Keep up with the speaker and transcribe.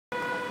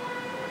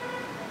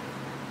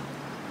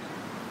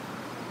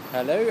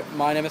Hello,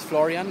 my name is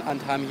Florian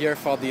and I'm here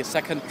for the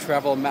second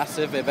Travel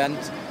Massive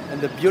event in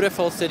the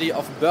beautiful city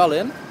of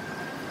Berlin.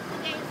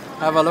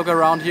 Have a look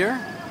around here.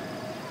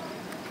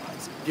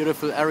 It's a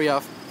beautiful area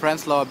of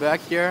Prenzlauer Berg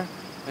here,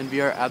 and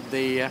we are at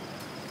the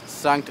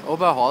St.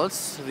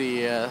 Oberholz,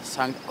 the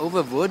St.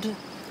 Overwood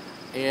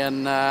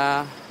in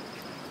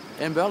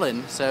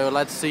Berlin. So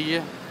let's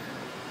see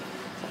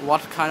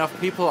what kind of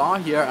people are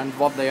here and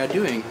what they are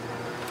doing.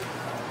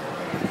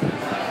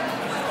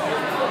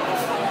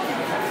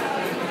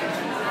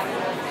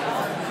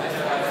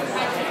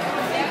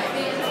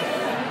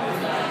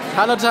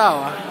 Hello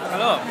Tao.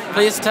 Hello.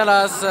 Please tell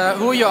us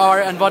who you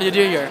are and what you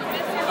do here.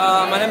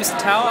 My name is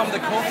Tao. I'm the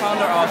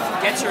co-founder of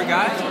Get Your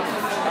Guide.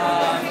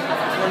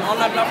 We're an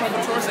online platform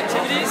for tourist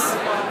activities,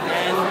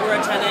 and we're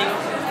attending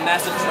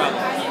Massive Travel.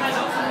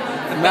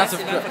 The best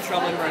event for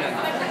travel in Berlin.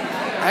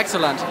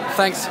 Excellent.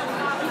 Thanks.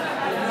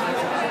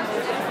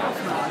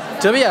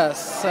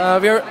 Tobias,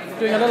 we're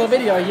doing a little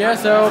video here,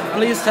 so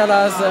please tell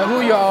us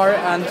who you are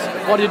and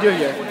what you do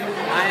here.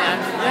 I'm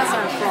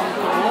from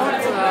Cologne.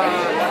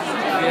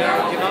 We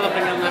are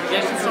developing a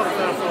navigation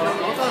software for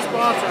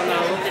motorsports and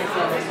are looking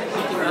for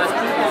meeting nice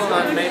people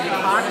and maybe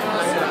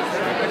partners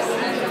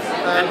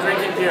and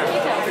drinking beer.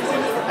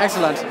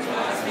 Excellent.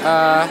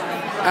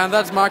 And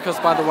that's Marcus,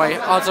 by the way,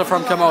 also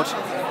from Komoot.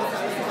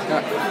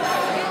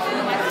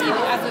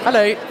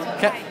 Hello.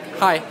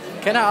 Hi.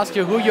 Can I ask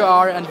you who you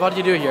are and what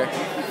you do here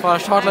for a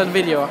short-little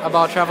video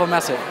about Travel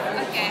Massive?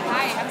 Okay,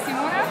 hi, I'm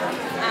Simona.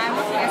 I'm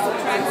working as a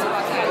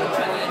transporter in the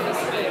travel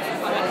industry.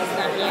 What I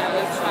start here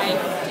is trying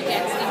to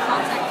get in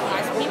contact with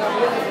nice people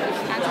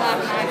and to have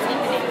a nice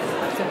evening.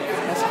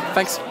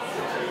 Thanks.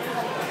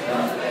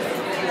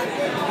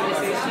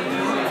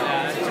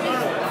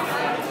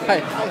 Hi.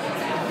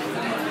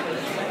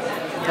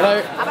 Hello.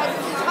 Aber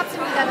Sie sind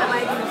trotzdem wieder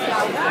dabei dieses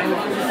Jahr,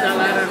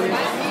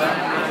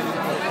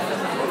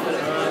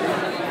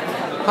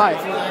 Hi.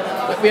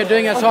 We are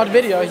doing a short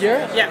video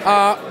here.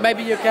 Yeah.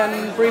 Maybe you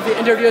can briefly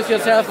introduce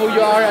yourself, who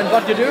you are and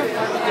what you do.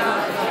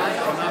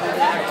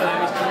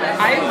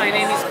 Hi, my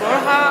name is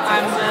Borja.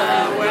 I'm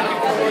working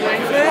for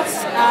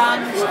Mindfits,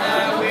 and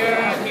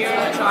we're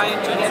here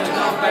trying to get to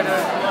know better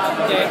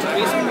the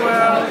tourism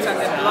world and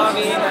the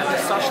blogging and the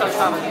social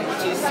traveling,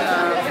 which is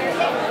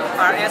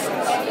our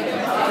essence.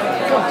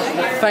 Cool.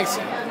 Thanks.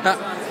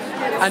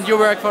 And you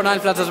work for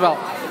Mindfits as well?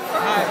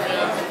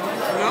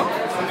 No?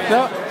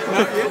 No?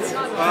 Not yet.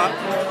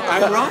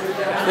 I'm Ron.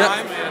 Yeah.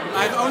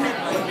 I've only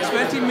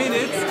 20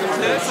 minutes to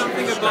tell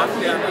something about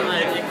me.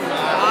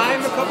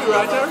 I'm a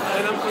copywriter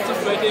and I'm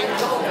concentrating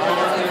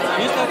on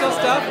newsletter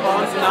stuff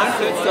on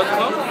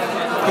nineflats.com.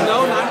 If you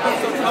know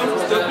nineflats.com,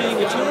 stop being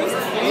a tourist,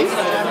 please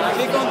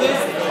click on this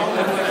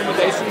and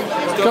recommendation,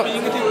 stop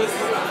being a tourist.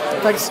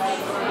 Thanks.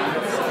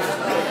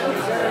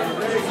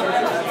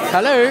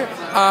 Hello.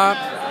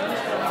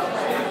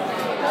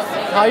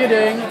 How are you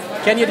doing?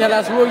 Can you tell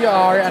us who you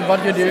are and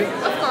what you do?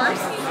 Of course.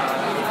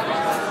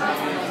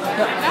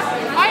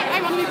 Hi,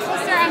 I'm Annemiek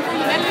Foster. I'm from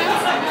the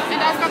Netherlands,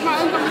 and I've got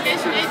my own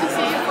communication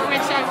agency for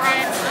which I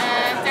write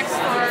text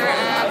for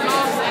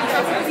blogs and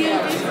travel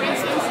communities, for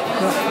instance.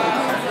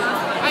 And,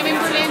 I'm in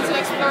Berlin to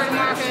explore the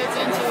market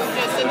and to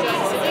just enjoy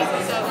the city.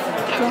 So,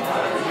 yeah. Cool.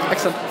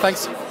 Excellent.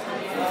 Thanks.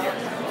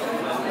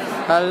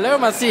 Hello,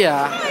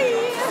 Marcia. Hi.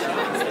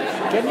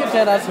 Can you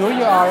tell us who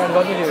you are and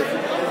what you do?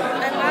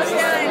 I'm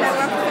Marcia and I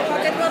work for the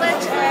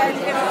pocketvillage and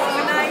we have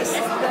organized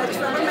the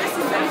Travel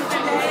Massive event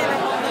today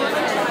and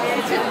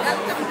I'm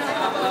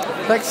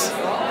Thanks.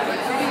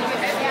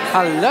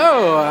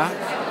 Hello.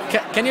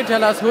 Can you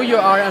tell us who you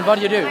are and what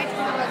you do?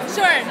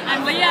 Sure,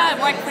 I'm Leah, I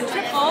work for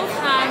Triple,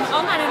 I'm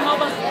online and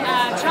mobile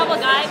travel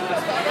guide,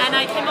 and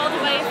I came all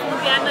the way from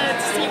Vienna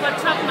to see what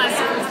Travel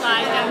Massive is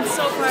like, and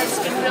so far it's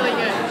been really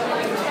good.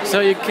 So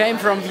you came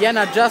from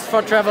Vienna just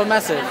for Travel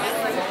Massive?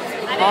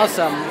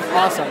 Awesome,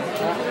 awesome.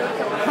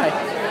 Hi.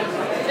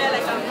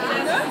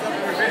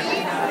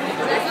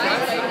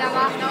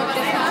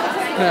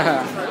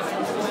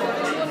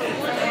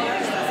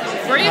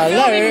 Were you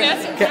filming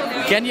this?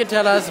 Can you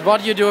tell us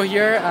what you do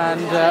here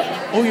and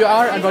who you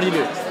are and what you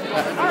do?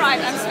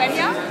 Alright, I'm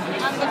Svenja.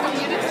 I'm the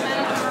community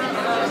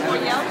manager for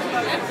Yelp.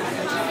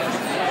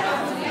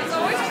 It's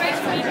always great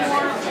to meet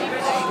more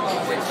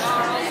people which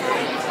are also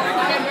in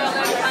Berlin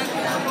and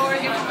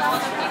exploring it with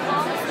other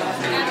people.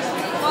 And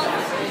well,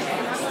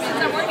 since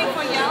I'm working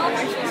for Yelp,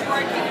 which is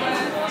working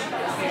with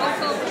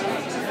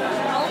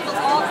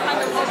all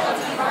kinds of locals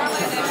in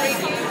Berlin and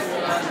reviews,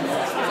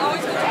 it's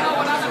always good to know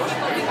what other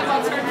people think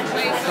about certain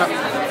places and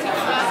see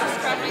the best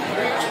traveling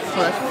through.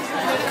 Alright.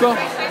 Cool.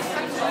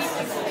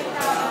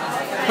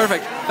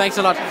 Perfect. Thanks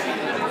a lot.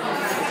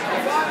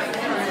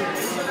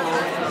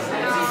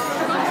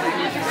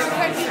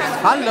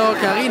 Hello,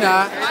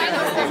 Karina.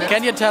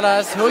 Can you tell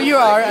us who you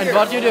are and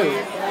what you do?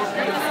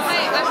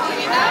 Hi, I'm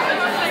Karina.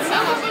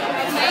 Some of you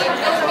may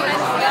know me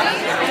as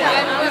Billy.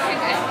 I'm working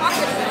at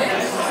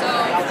pocketvillage, so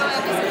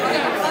this is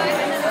really fun.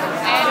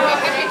 And we're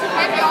happy to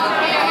have you all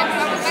here at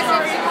Travel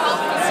Massive. We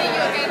hope to see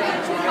you again in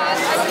 2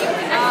 months. I think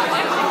the next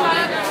one.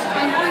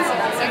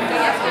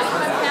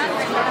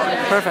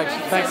 Perfect.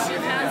 Thanks.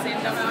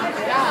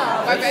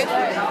 Okay.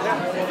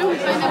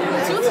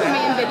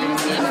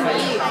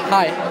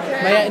 Hi,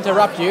 may I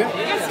interrupt you?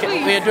 Yes,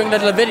 please. We are doing a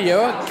little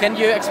video. Can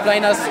you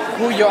explain us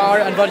who you are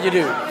and what you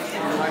do?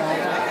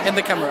 In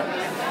the camera.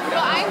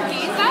 Well, I'm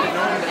Gesa,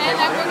 and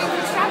I'm working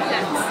for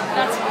Travelets.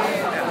 That's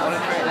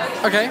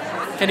why. Okay.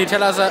 Can you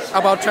tell us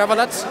about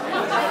Travelets?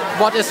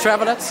 What is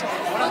Travelets?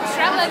 Well,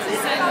 Travelets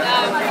is an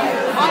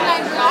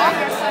online blog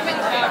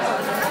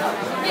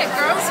with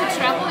girls who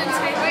travel and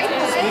take photos.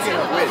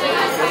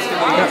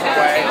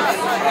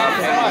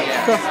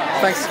 Cool.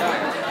 Thanks.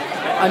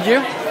 And you?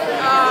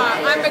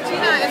 I'm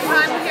Bettina and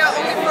I'm here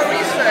only for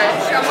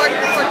research. I'm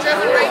working for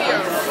German radio.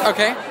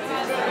 Okay.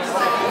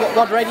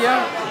 What radio?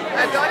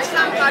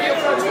 Deutschland Radio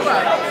Kultur.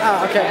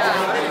 Ah, okay.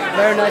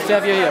 Very nice to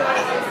have you here.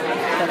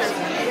 Thanks.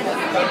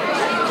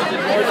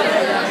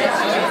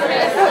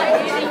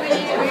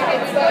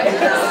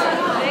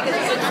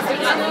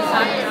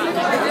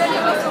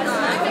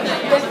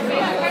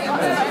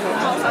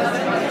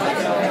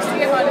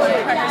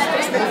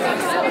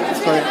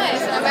 Sorry.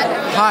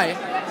 Hi.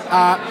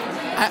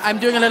 I'm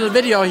doing a little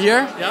video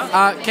here.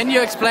 Can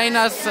you explain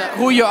us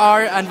who you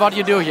are and what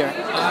you do here?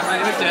 My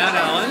name is Dan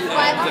Allen, and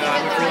I'm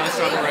a freelance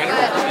travel writer.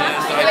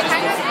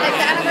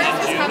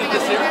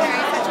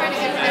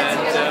 And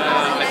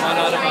I found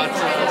out about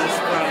this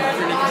from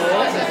Pretty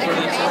Cool,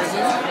 Berlin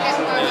Tourism,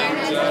 and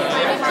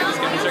I just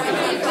came to check it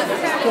out.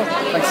 Cool.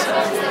 Thanks.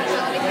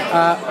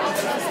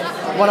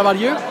 What about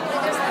you?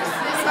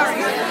 Sorry,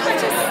 I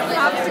just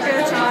have to go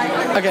try.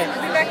 Okay.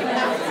 I'll be back in a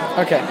minute.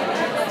 Okay.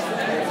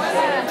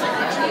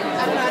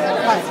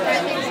 Hi.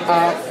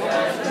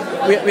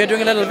 We are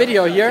doing a little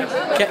video here.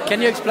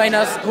 Can you explain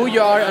us who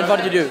you are and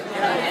what you do?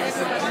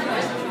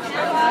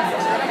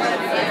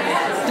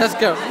 Let's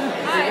go. Hi,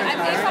 I'm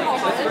Eva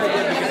Mohammed.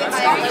 I'm in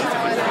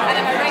Scotland, and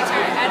I'm a writer,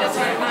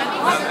 editor, and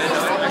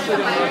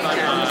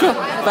Cool.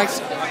 Thanks.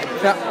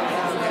 Yeah.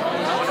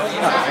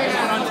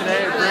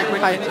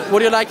 Hi.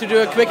 Would you like to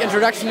do a quick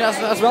introduction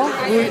as well?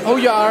 Who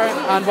you are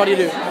and what you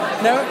do?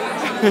 No?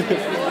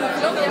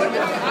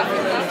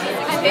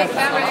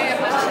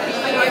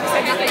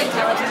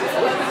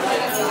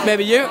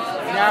 Maybe you? No,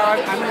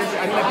 I'm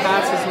gonna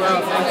pass as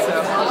well. Thanks.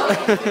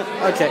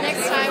 Okay.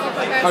 Next time we'll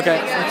prepare Okay.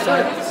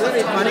 What's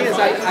really funny is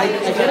I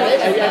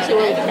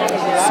actually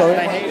Sorry.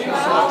 I hate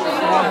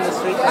on the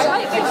street.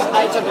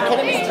 I took the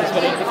kilometers,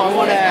 but if I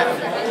want to,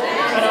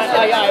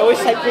 I always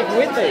take people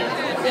with me.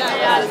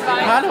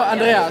 Hello,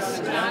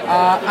 Andreas.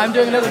 I'm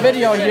doing a little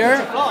video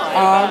here.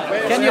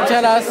 Can you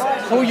tell us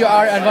who you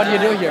are and what you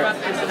do here?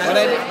 What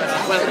I do?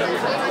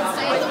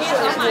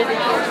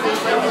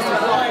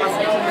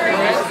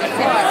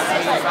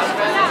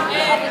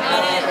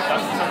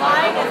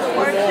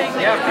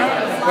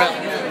 Well,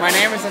 my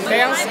name is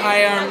Andreas. I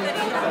am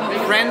a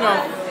friend of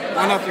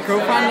one of the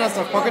co-founders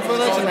of Pocket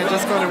Village, and I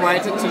just got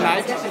invited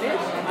tonight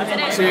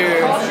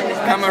to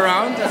come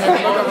around and have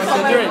a look at what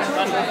they're doing.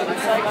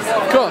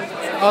 Cool.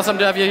 Awesome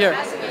to have you here.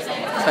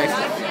 Thanks.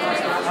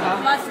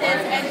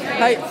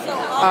 Hi.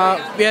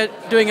 We are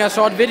doing a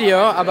short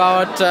video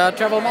about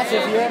Travel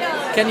Massive here.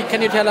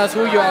 Can you tell us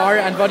who you are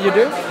and what you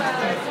do?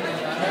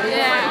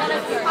 Yeah.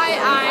 Hi,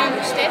 I'm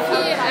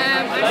Steffi.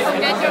 I'm from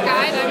Get Your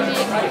Guide. I'm the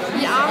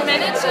PR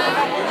manager.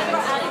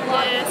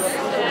 Yes.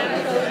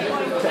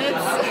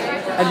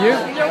 And you?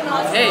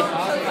 Hey,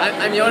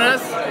 I'm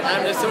Jonas.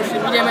 I'm the social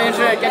media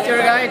manager at Get Your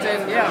Guide,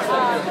 and yeah,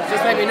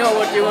 just let me know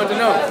what you want to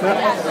know.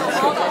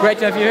 Great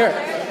to have you here.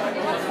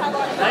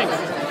 Thanks.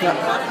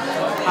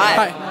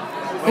 Hi.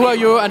 Who are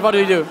you and what do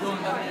you do?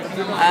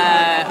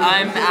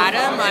 I'm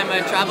Adam. I'm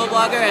a travel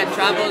blogger at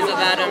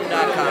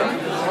travelsofadam.com.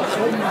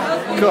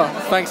 Cool.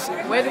 Thanks.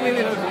 Where do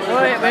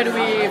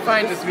we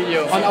find this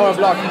video? On our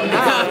blog.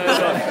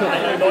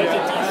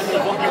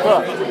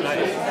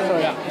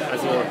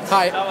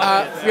 Hi.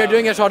 We are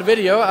doing a short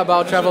video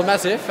about Travel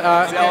Massive.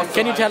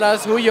 Can you tell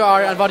us who you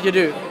are and what you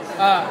do?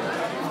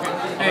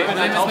 Hey, my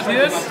name is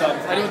Matthias.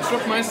 I do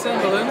Tripmeister in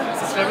Berlin.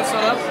 It's a travel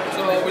startup.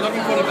 So we're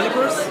looking for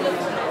developers.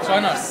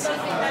 Join us.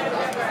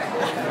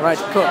 Right.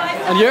 Cool.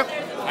 And you?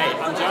 Hey,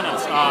 I'm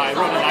Jonas. I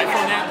wrote an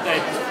iPhone app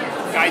that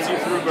guides you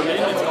through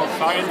Berlin. It's called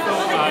Fahrinfo.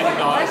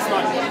 It's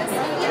not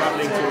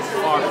traveling to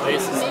far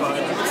places, but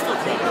it's still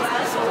traveling.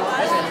 So.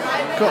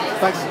 Cool.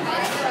 Thanks.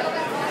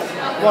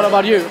 What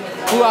about you?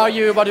 Who are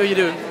you? What do you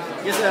do?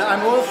 Yes,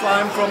 I'm Wolf.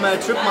 I'm from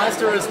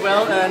Tripmeister as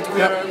well, and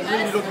we are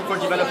really looking for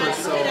developers.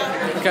 So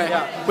okay,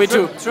 yeah, we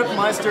too.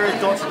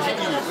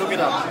 Tripmeister.de. Look it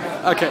up.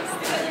 Okay.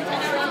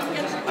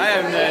 Hi,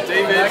 I'm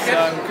David.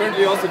 I'm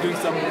currently also doing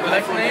some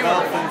iPhone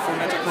development for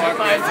Magic Park.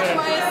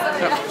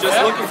 Just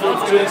looking for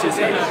opportunities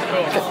here.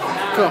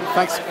 Cool.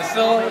 Thanks. It's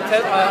still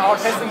our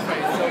testing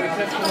phase, so we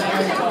test for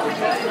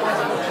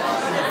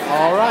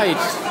all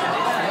right.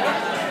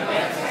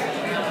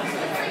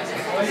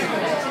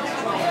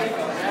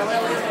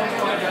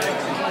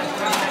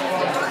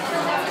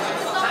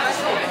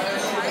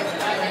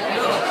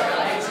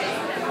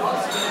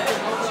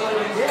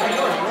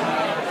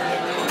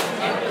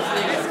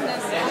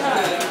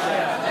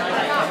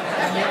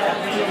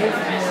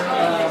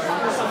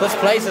 This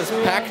place is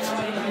packed.